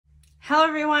Hello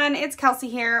everyone, it's Kelsey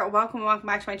here. Welcome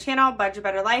back to my channel, Budget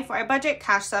Better Life, where I budget,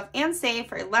 cash stuff, and save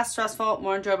for a less stressful,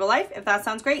 more enjoyable life. If that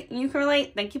sounds great and you can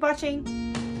relate, then keep watching.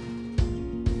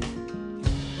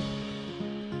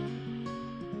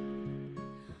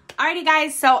 Alrighty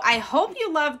guys, so I hope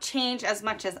you love change as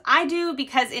much as I do,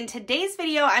 because in today's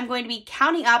video, I'm going to be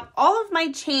counting up all of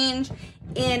my change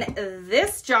in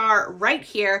this jar right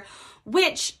here,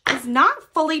 which is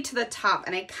not fully to the top.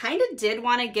 And I kind of did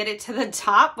want to get it to the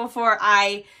top before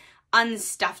I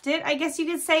unstuffed it, I guess you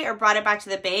could say, or brought it back to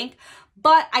the bank.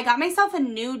 But I got myself a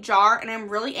new jar and I'm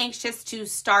really anxious to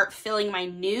start filling my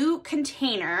new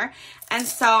container. And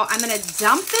so I'm going to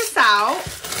dump this out.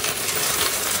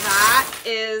 That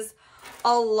is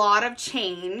a lot of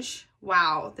change.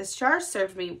 Wow, this jar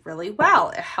served me really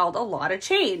well. It held a lot of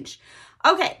change.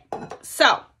 Okay,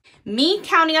 so me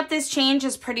counting up this change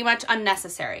is pretty much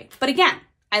unnecessary. But again,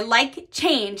 I like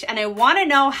change and I want to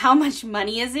know how much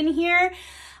money is in here.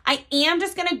 I am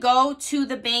just going to go to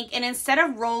the bank, and instead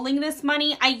of rolling this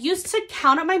money, I used to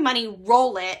count up my money,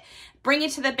 roll it, bring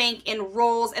it to the bank in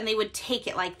rolls, and they would take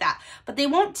it like that. But they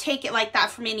won't take it like that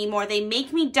for me anymore. They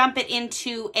make me dump it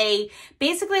into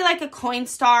basically like a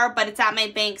Coinstar, but it's at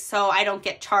my bank, so I don't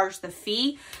get charged the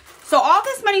fee. So all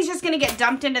this money is just going to get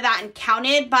dumped into that and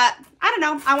counted, but I don't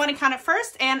know. I want to count it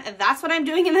first, and that's what I'm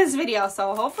doing in this video.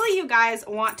 So hopefully you guys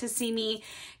want to see me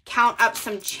count up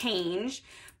some change.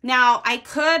 Now, I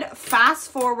could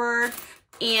fast forward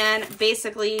and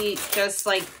basically just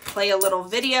like play a little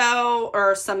video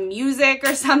or some music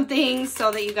or something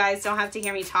so that you guys don't have to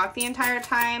hear me talk the entire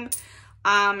time.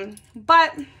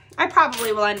 But I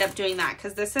probably will end up doing that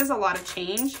because this is a lot of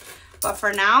change. But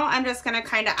for now, I'm just going to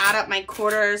kind of add up my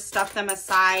quarters, stuff them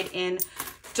aside in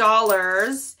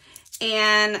dollars,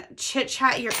 and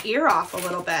chit-chat your ear off a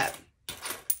little bit.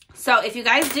 So if you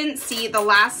guys didn't see, the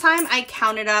last time I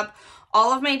counted up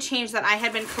all of my change that I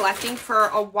had been collecting for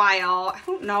a while, I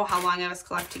don't know how long I was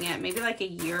collecting it, maybe like a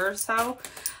year or so.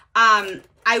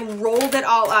 I rolled it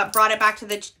all up, brought it back to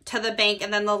the bank,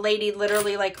 and then the lady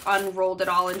literally like unrolled it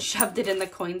all and shoved it in the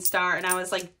Coinstar, and I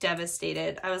was like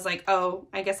devastated. I was like, oh,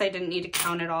 I guess I didn't need to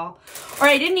count it all. Or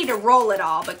I didn't need to roll it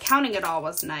all, but counting it all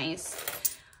was nice.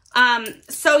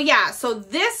 So yeah, so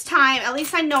this time, at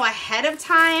least I know ahead of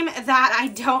time that I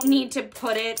don't need to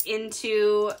put it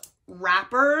into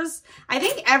wrappers. I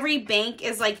think every bank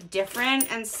is like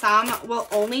different, and some will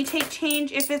only take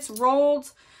change if it's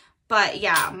rolled. But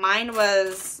yeah, mine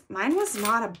was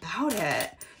not about it.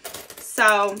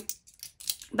 So,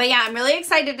 but yeah, I'm really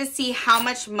excited to see how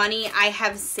much money I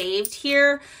have saved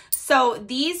here. So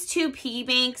these two piggy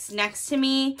banks next to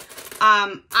me,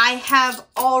 I have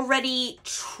already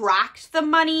tracked the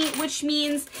money, which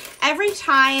means every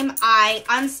time I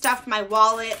unstuffed my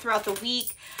wallet throughout the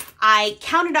week, I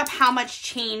counted up how much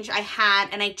change I had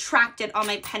and I tracked it on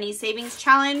my penny savings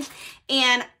challenge.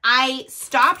 And I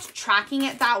stopped tracking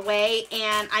it that way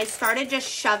and I started just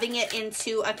shoving it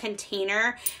into a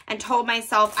container and told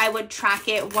myself I would track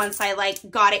it once I like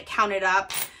got it counted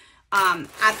up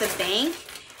at the bank.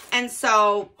 And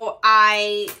so what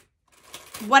I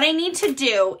need to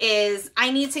do is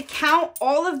I need to count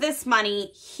all of this money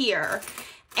here.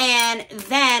 And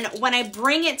then when I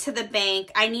bring it to the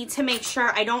bank, I need to make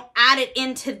sure I don't add it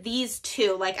into these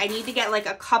two. Like I need to get like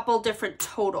a couple different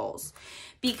totals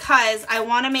because I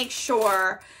want to make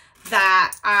sure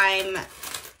that I'm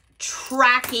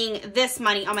tracking this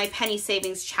money on my penny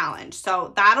savings challenge.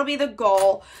 So that'll be the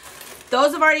goal.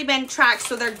 Those have already been tracked,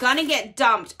 so they're going to get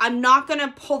dumped. I'm not going to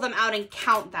pull them out and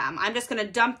count them. I'm just going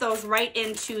to dump those right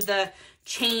into the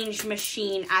change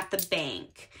machine at the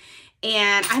bank.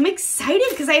 And I'm excited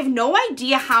because I have no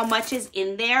idea how much is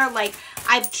in there. Like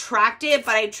I've tracked it,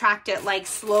 but I tracked it like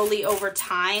slowly over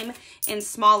time in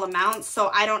small amounts. So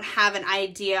I don't have an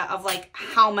idea of like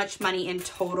how much money in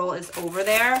total is over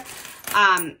there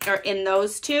or in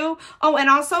those two. Oh,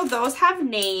 and also those have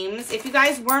names. If you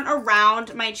guys weren't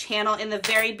around my channel in the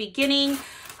very beginning,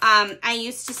 I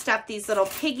used to stuff these little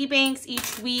piggy banks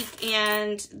each week,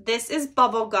 and this is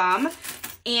bubblegum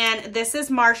and this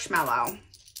is marshmallow.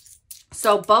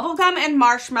 So bubblegum and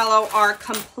marshmallow are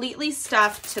completely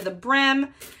stuffed to the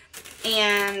brim.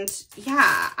 And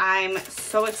yeah, I'm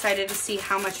so excited to see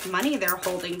how much money they're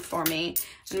holding for me.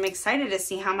 And I'm excited to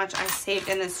see how much I saved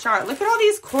in this jar. Look at all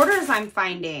these quarters I'm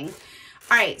finding.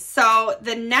 All right, so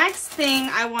the next thing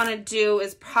I want to do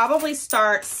is probably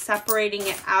start separating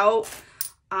it out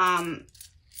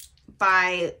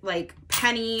by like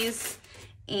pennies.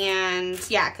 And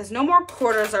yeah, because no more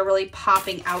quarters are really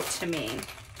popping out to me.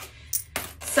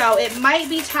 So it might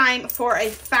be time for a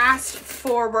fast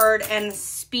forward and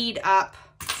speed up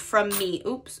from me.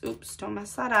 Oops, don't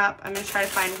mess that up. I'm gonna try to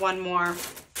find one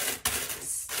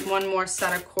more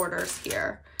set of quarters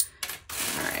here.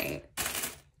 All right,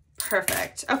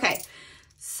 perfect. Okay,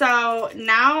 so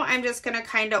now I'm just gonna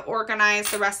kind of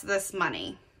organize the rest of this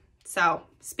money. So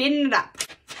speeding it up.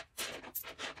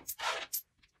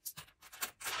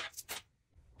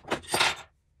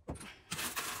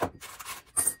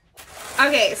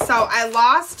 Okay, so I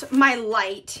lost my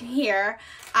light here.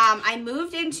 I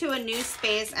moved into a new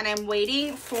space and I'm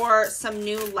waiting for some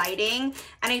new lighting,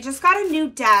 and I just got a new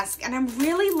desk and I'm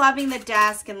really loving the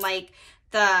desk and like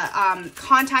the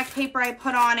contact paper I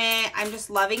put on it. I'm just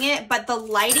loving it, but the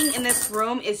lighting in this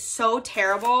room is so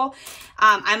terrible.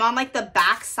 I'm on like the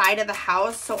back side of the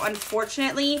house, so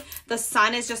unfortunately the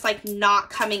sun is just like not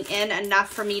coming in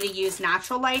enough for me to use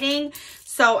natural lighting.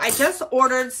 So I just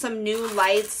ordered some new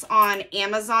lights on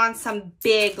Amazon, some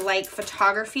big like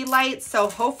photography lights. So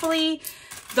hopefully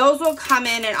those will come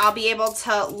in and I'll be able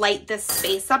to light this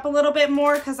space up a little bit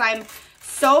more, because I'm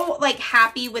so like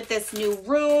happy with this new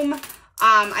room.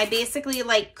 I basically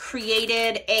like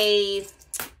created a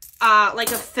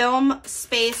like a film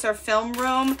space or film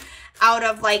room out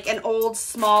of like an old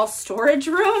small storage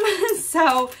room.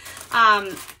 So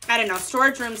I don't know,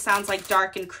 storage room sounds like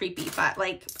dark and creepy, but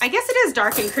like I guess it is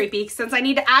dark and creepy since I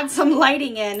need to add some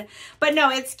lighting in. But no,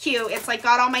 it's cute. It's like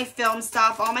got all my film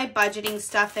stuff, all my budgeting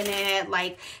stuff in it.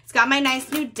 Like it's got my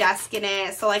nice new desk in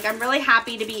it. So like I'm really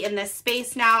happy to be in this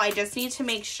space now. I just need to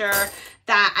make sure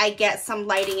that I get some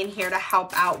lighting in here to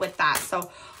help out with that.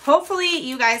 So hopefully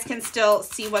you guys can still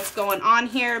see what's going on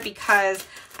here, because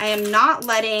I am not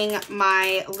letting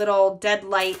my little dead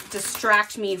light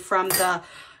distract me from the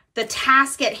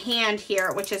task at hand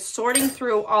here, which is sorting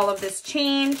through all of this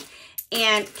change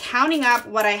and counting up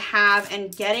what I have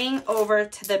and getting over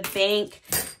to the bank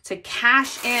to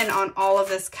cash in on all of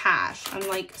this cash. I'm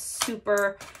like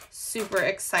super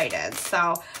excited.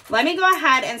 So let me go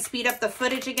ahead and speed up the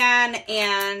footage again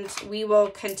and we will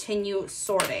continue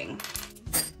sorting.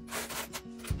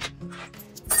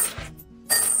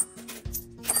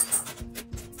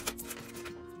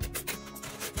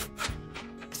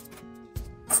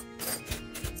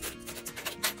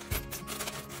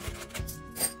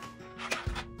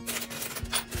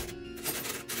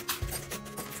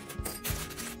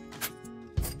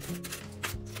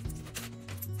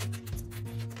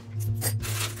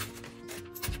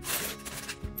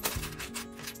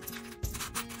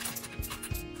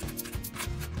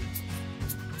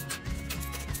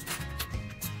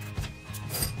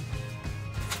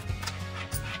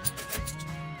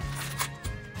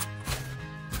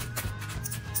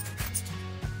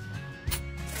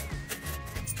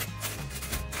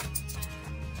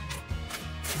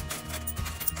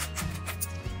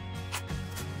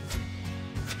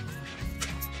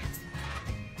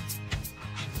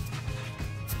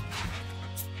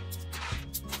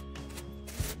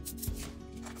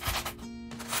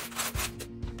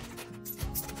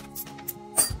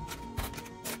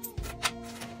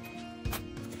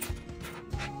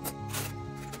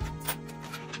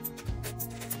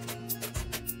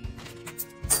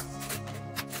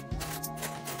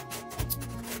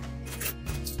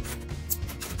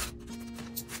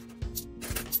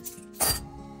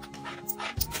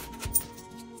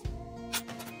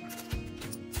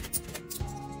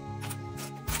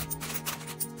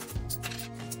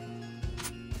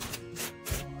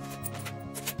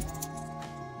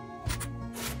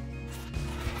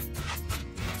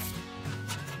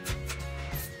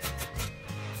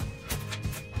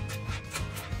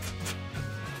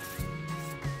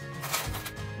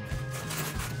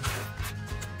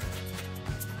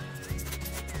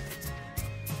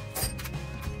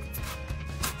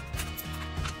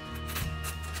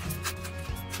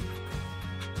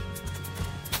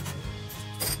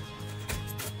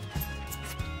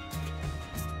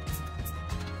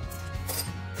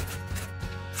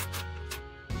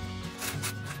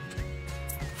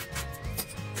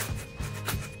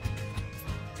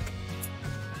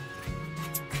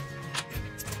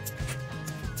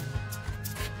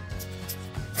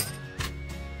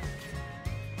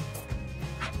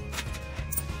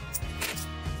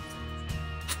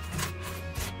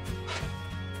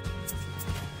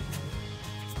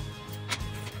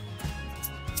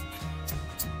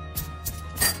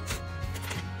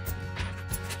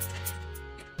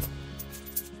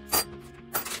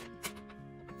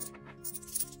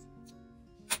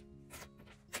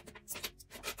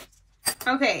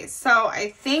 Okay, so I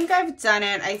think I've done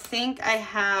it. I think I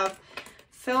have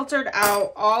filtered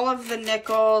out all of the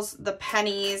nickels, the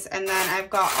pennies, and then I've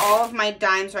got all of my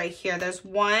dimes right here. There's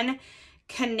one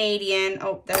Canadian,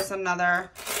 oh,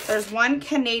 there's one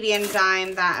Canadian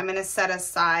dime that I'm gonna set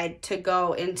aside to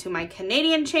go into my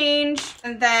Canadian change.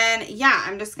 And then, yeah,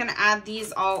 I'm just gonna add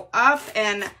these all up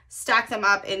and stack them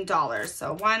up in dollars.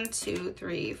 So 1, 2,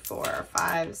 3, 4,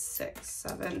 5, 6,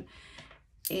 7,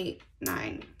 8,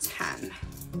 9, 10.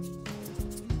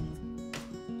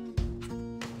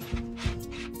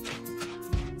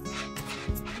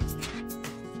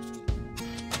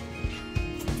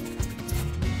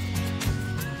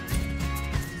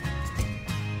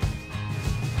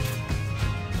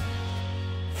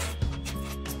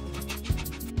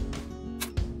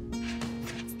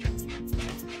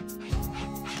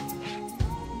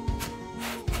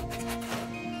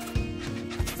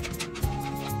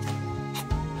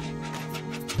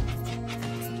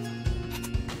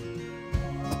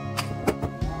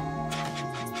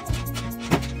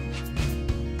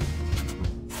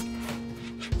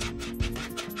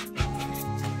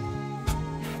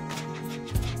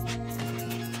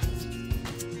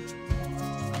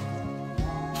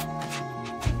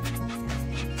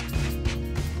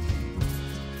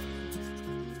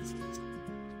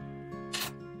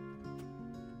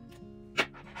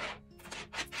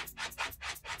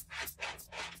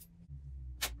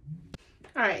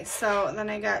 All right, so then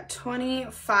I got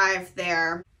 25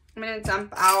 there. I'm gonna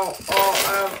dump out all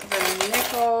of the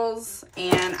nickels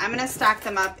and I'm gonna stack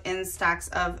them up in stacks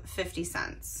of 50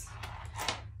 cents.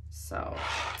 So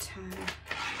 10,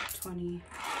 20,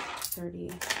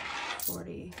 30,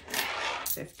 40,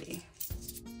 50.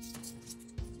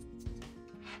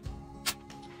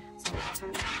 So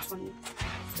 10, 20,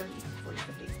 30, 40, 50. 10, 20, 30, 40,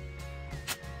 50.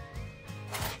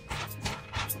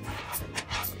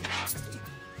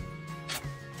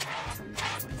 10,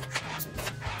 20,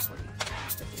 30, 40,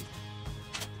 50.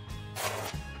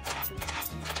 10, 20,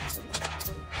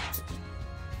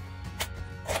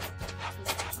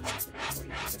 30,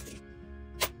 40, 50.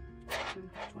 10,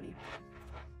 20.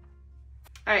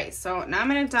 All right, so now I'm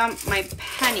gonna dump my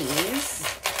pennies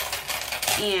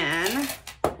and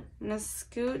I'm gonna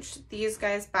scooch these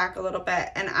guys back a little bit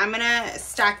and I'm gonna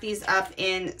stack these up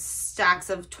in stacks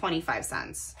of 25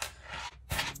 cents.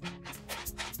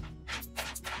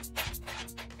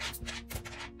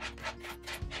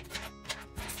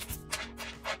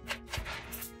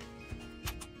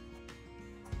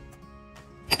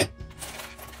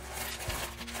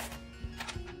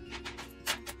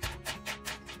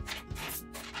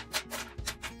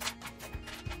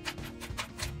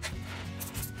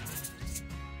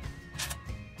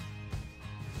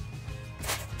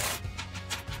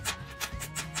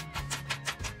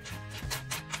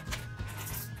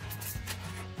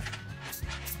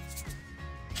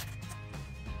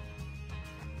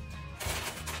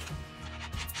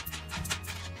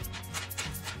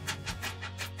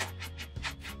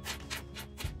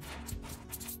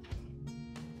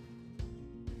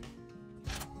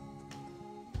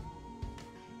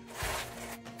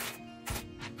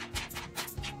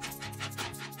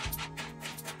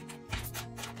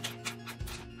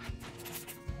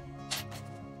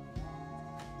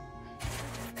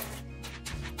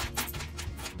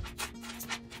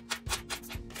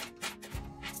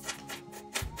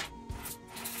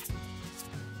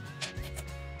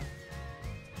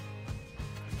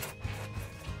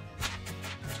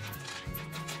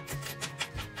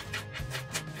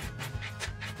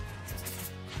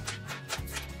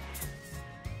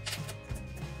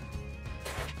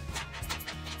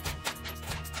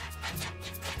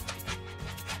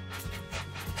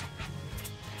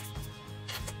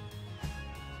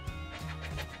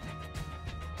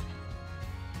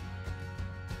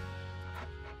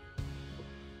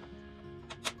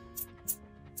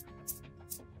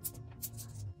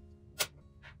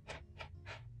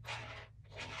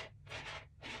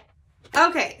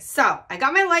 Okay, so I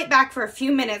got my light back for a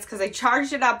few minutes because I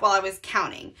charged it up while I was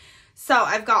counting. So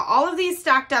I've got all of these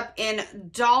stacked up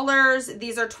in dollars.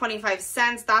 These are 25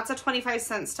 cents. That's a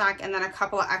 25-cent stack and then a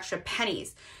couple of extra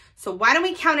pennies. So why don't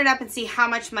we count it up and see how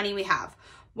much money we have?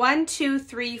 1, 2,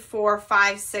 3, 4,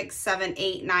 5, 6, 7,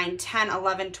 8, 9, 10,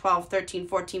 11, 12, 13,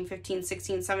 14, 15,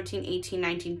 16, 17, 18,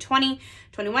 19, 20,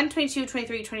 21, 22,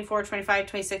 23, 24, 25,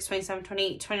 26, 27,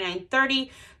 28, 29,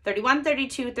 30, 31,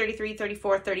 32, 33,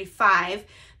 34, 35,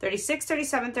 36,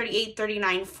 37, 38,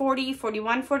 39, 40,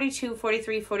 41, 42,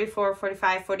 43, 44,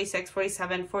 45, 46,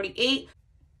 47, 48.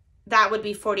 That would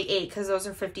be 48 because those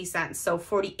are 50 cents. So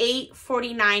 48,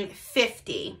 49,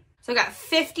 50. So I got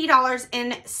 $50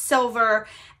 in silver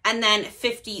and then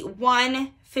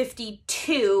 51,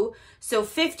 52. So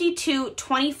 52,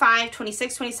 25,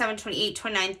 26, 27, 28,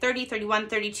 29, 30, 31,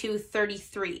 32,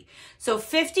 33. So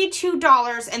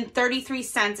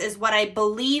 $52.33 is what I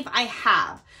believe I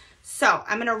have. So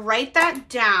I'm going to write that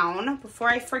down before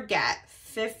I forget.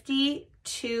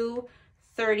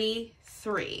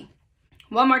 52.33.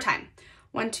 One more time.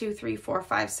 1, 2, 3, 4,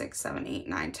 5, 6, 7, 8,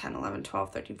 9, 10, 11,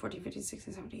 12, 13, 14, 15,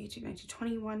 16, 17, 18, 19,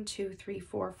 20, 1, 2, 3,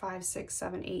 4, 5, 6,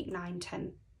 7, 8, 9,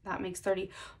 10. That makes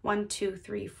 30. 1, 2,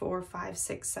 3, 4, 5,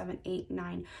 6, 7, 8,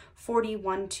 9, 40.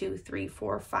 1, 2, 3,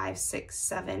 4, 5, 6,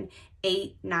 7,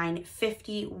 8, 9,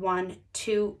 50. 1,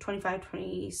 2, 25,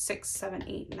 26, 7,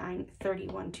 8, 9, 30.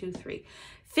 1, 2, 3.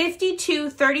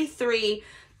 52.33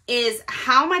 is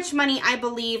how much money I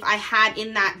believe I had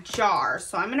in that jar.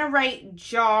 So I'm going to write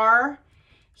jar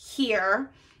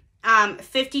here,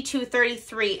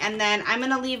 52.33, and then I'm going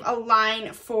to leave a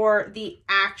line for the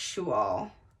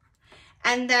actual.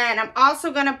 And then I'm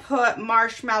also going to put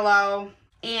marshmallow,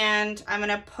 and I'm going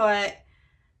to put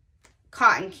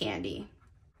cotton candy.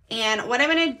 And what I'm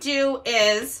going to do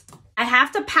is I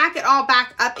have to pack it all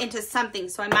back up into something,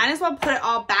 so I might as well put it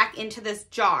all back into this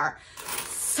jar.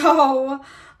 So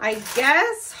I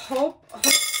guess hope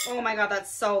oh my God,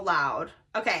 that's so loud.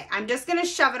 Okay, I'm just going to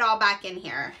shove it all back in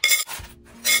here.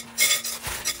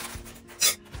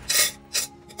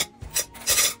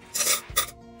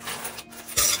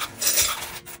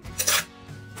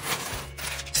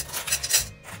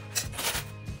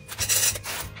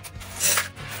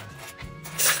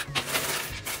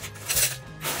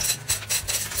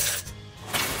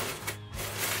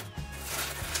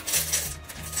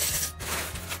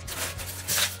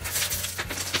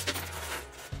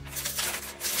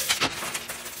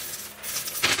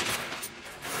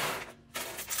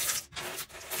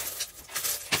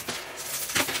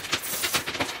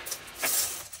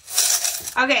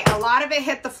 Okay, a lot of it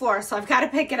hit the floor, so I've got to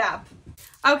pick it up.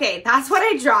 Okay, that's what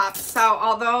I dropped. So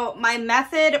although my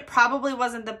method probably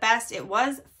wasn't the best, it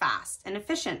was fast and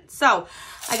efficient. So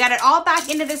I got it all back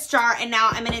into this jar, and now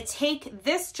I'm going to take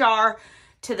this jar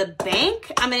to the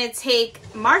bank. I'm going to take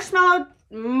marshmallow to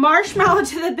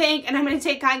the bank, and I'm going to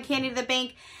take cotton candy to the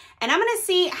bank, and I'm going to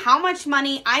see how much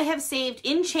money I have saved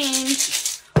in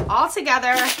change all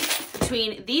together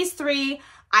between these three.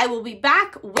 I will be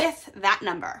back with that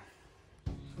number.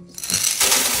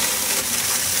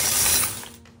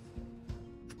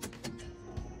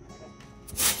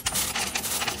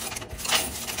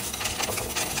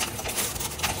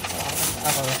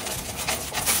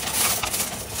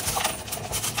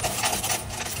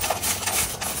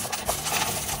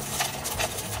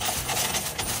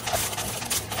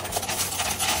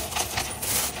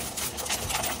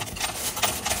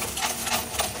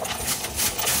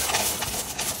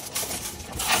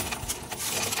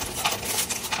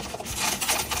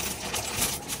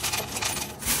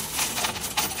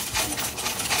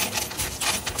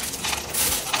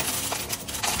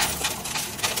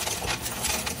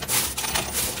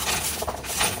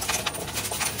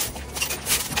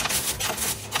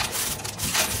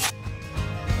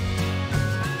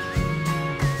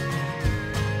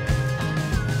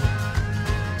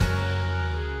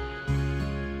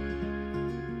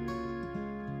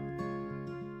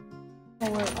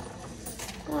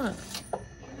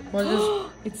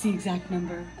 It's the exact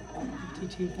number.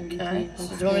 52.33. Okay. So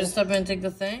do you want me to step in and take the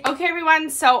thing? Okay, everyone.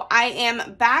 So I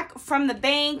am back from the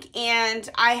bank, and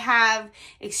I have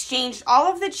exchanged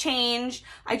all of the change.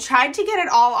 I tried to get it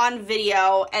all on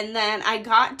video, and then I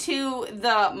got to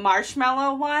the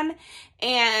marshmallow one,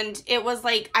 and it was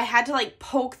like I had to like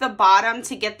poke the bottom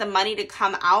to get the money to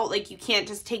come out. Like you can't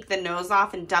just take the nose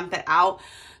off and dump it out.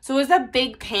 So it was a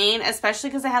big pain, especially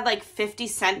because I had like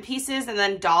 50-cent pieces and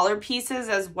then dollar pieces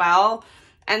as well.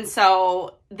 And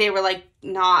so they were like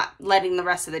not letting the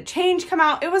rest of the change come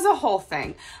out. It was a whole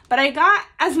thing. But I got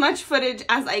as much footage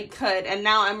as I could. And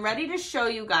now I'm ready to show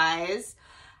you guys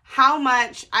how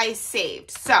much I saved.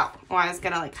 So, well, I was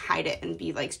going to like hide it and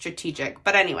be like strategic.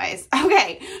 But anyways,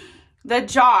 okay. The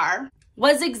jar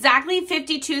was exactly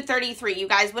 52.33. You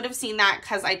guys would have seen that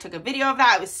because I took a video of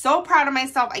that. I was so proud of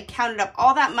myself. I counted up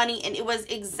all that money, and it was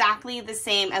exactly the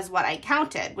same as what I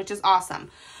counted, which is awesome.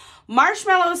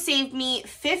 Marshmallow saved me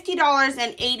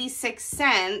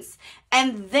 $50.86,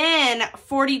 and then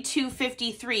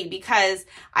 $42.53 because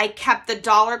I kept the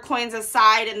dollar coins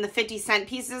aside and the 50-cent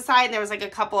pieces aside, and there was like a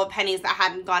couple of pennies that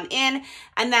hadn't gone in,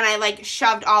 and then I like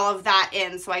shoved all of that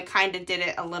in, so I kind of did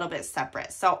it a little bit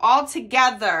separate. So all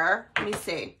together, let me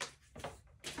see.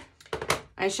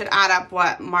 I should add up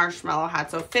what marshmallow had.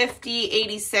 So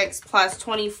 50.86 plus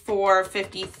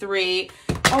 24.53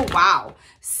 Oh, wow.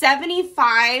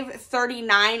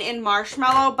 $75.39 in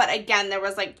marshmallow. But again, there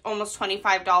was like almost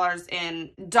 $25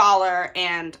 in dollar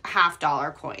and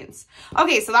half-dollar coins.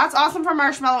 Okay, so that's awesome for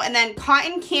marshmallow. And then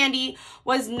cotton candy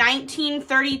was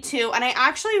 $19.32. And I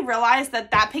actually realized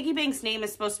that that piggy bank's name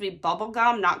is supposed to be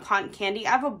bubblegum, not cotton candy. I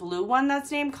have a blue one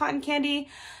that's named cotton candy.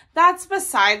 That's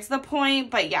besides the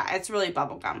point, but yeah, it's really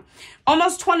bubblegum.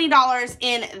 Almost $20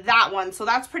 in that one, so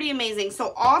that's pretty amazing.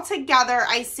 So altogether,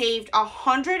 I saved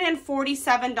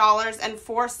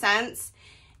 $147.04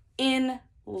 in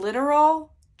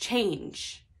literal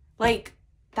change. Like,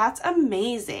 that's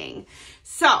amazing.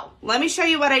 So let me show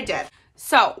you what I did.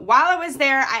 So while I was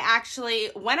there, I actually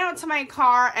went out to my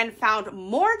car and found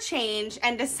more change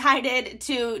and decided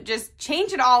to just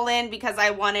change it all in because I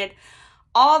wanted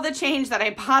all the change that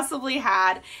I possibly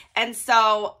had. And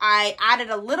so I added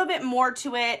a little bit more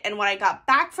to it. And what I got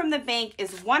back from the bank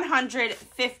is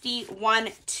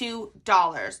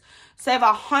 $151.02. So I have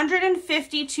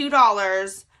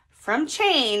 $152 from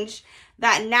change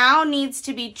that now needs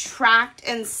to be tracked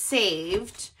and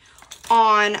saved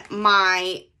on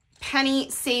my penny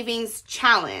savings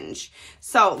challenge.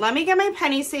 So let me get my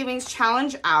penny savings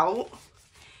challenge out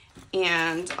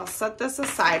and I'll set this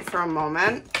aside for a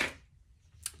moment.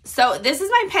 So this is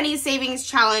my penny savings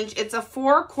challenge. It's a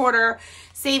 4-quarter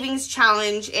savings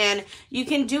challenge, and you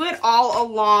can do it all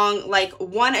along, like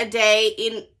one a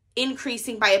day,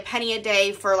 increasing by a penny a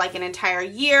day for like an entire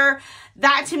year.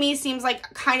 That to me seems like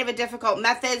kind of a difficult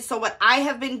method. So what I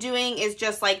have been doing is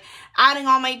just like adding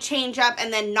all my change up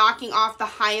and then knocking off the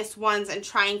highest ones and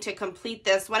trying to complete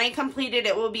this. When I complete it,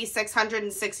 it will be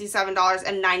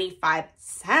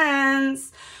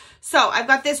 $667.95. So I've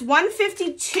got this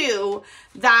 152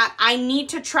 that I need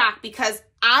to track because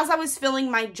as I was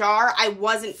filling my jar, I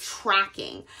wasn't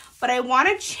tracking. But I want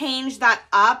to change that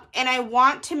up, and I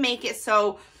want to make it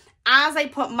so as I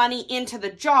put money into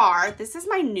the jar, this is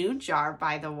my new jar,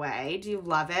 by the way. Do you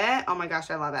love it? Oh my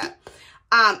gosh, I love it.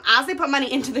 As I put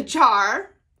money into the jar,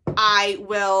 I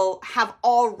will have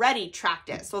already tracked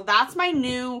it. So that's my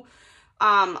new,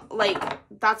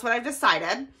 that's what I've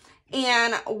decided.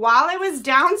 And while I was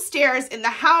downstairs in the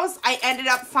house, I ended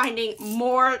up finding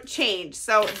more change.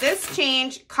 So this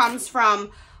change comes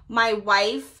from my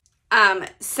wife.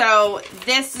 So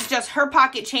this is just her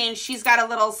pocket change. She's got a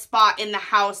little spot in the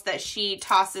house that she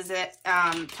tosses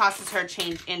her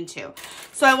change into.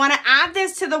 So I want to add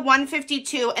this to the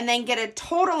 152 and then get a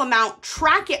total amount,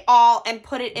 track it all, and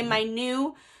put it in my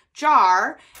new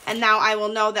jar. And now I will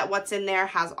know that what's in there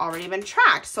has already been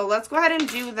tracked. So let's go ahead and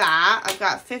do that. I've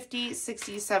got 50,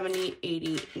 60, 70,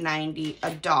 80, 90,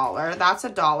 $1. That's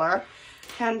 $1.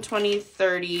 10, 20,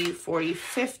 30, 40,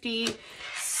 50,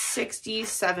 60,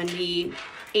 70,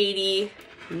 80,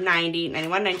 90,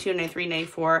 91, 92, 93,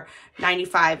 94,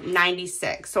 95,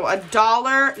 96. So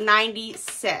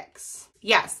 $1.96.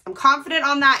 Yes, I'm confident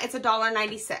on that. It's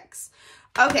 $1.96.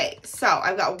 Okay, so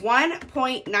I've got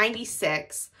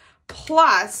 1.96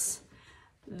 plus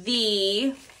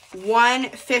the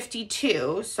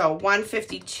 152. So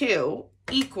 152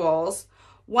 equals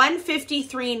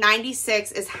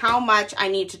 153.96 is how much I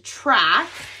need to track.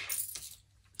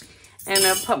 And I'm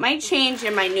going to put my change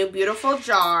in my new beautiful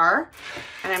jar.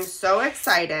 And I'm so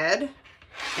excited.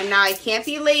 And now I can't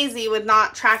be lazy with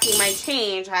not tracking my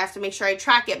change. I have to make sure I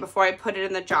track it before I put it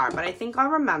in the jar. But I think I'll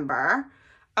remember.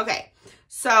 Okay,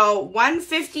 so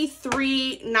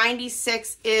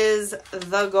 153.96 is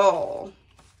the goal.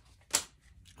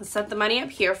 Let's set the money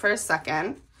up here for a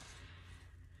second.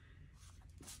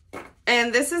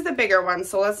 And this is the bigger one,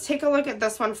 so let's take a look at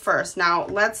this one first. Now,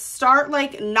 let's start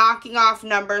like knocking off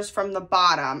numbers from the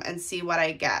bottom and see what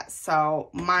I get. So,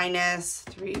 minus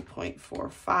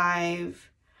 3.45,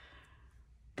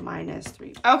 minus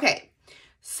 3. Okay,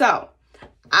 so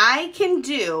I can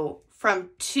do from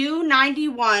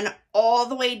 291 all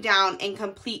the way down and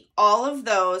complete all of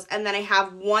those, and then I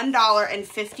have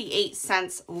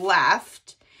 $1.58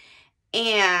 left.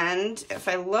 And if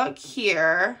I look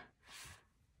here,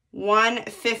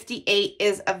 158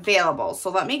 is available. So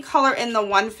let me color in the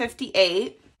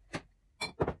 158.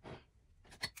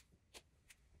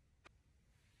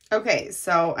 Okay,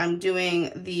 so I'm doing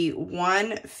the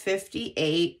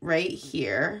 158 right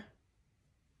here.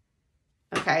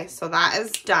 Okay, so that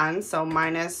is done. So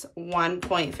minus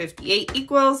 1.58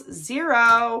 equals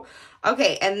 0.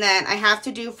 Okay, and then I have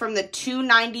to do from the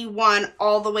 291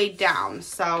 all the way down.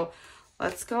 So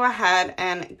let's go ahead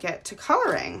and get to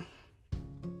coloring.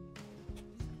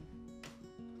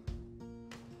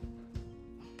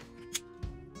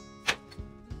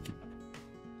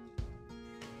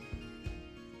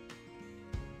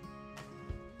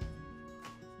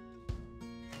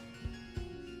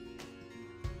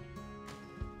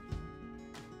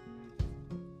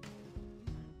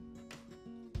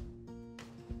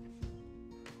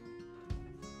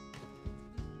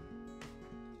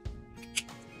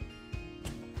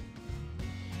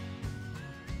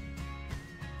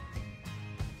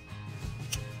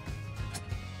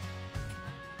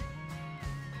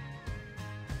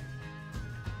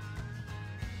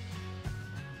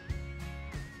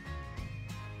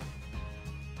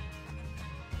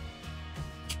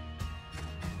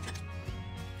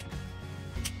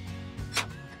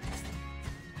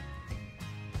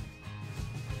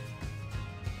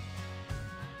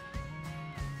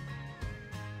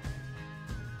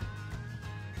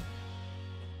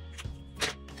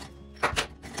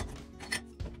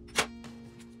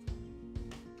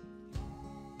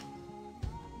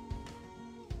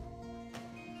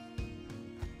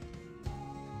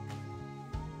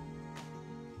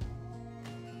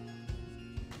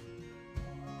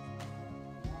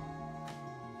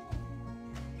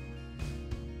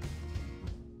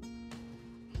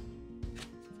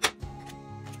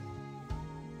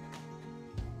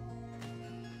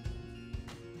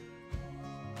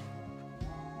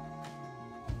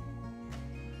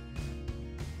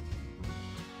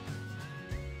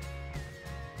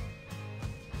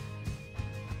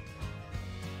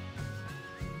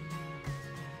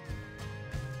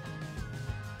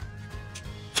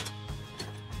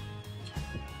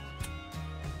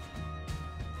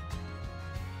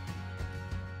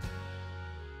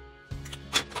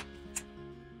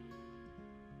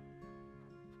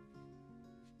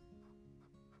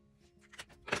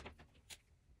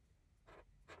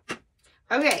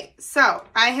 Okay, so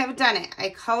I have done it. I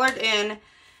colored in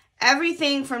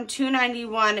everything from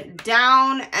 $2.91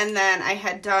 down, and then I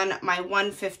had done my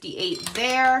 $1.58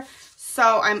 there.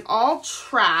 So I'm all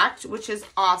tracked, which is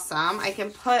awesome. I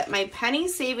can put my penny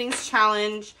savings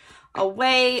challenge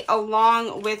away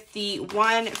along with the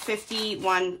 $1.50,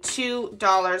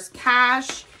 $2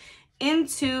 cash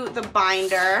into the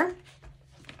binder.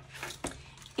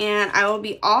 And I will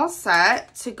be all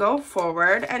set to go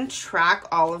forward and track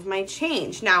all of my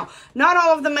change. Now, not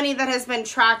all of the money that has been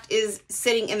tracked is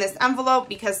sitting in this envelope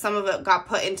because some of it got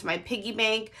put into my piggy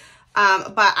bank.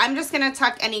 But I'm just going to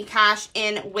tuck any cash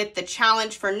in with the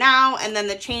challenge for now, and then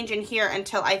the change in here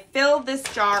until I fill this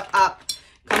jar up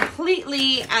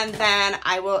completely, and then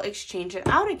I will exchange it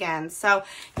out again. So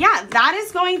yeah, that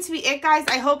is going to be it, guys.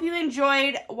 I hope you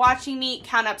enjoyed watching me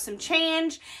count up some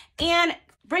change and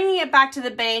bringing it back to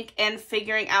the bank and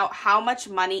figuring out how much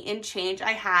money in change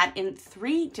I had in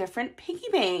 3 different piggy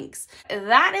banks.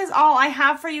 That is all I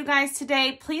have for you guys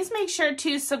today. Please make sure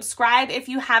to subscribe if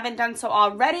you haven't done so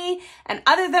already. And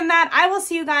other than that, I will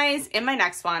see you guys in my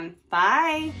next one.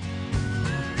 Bye.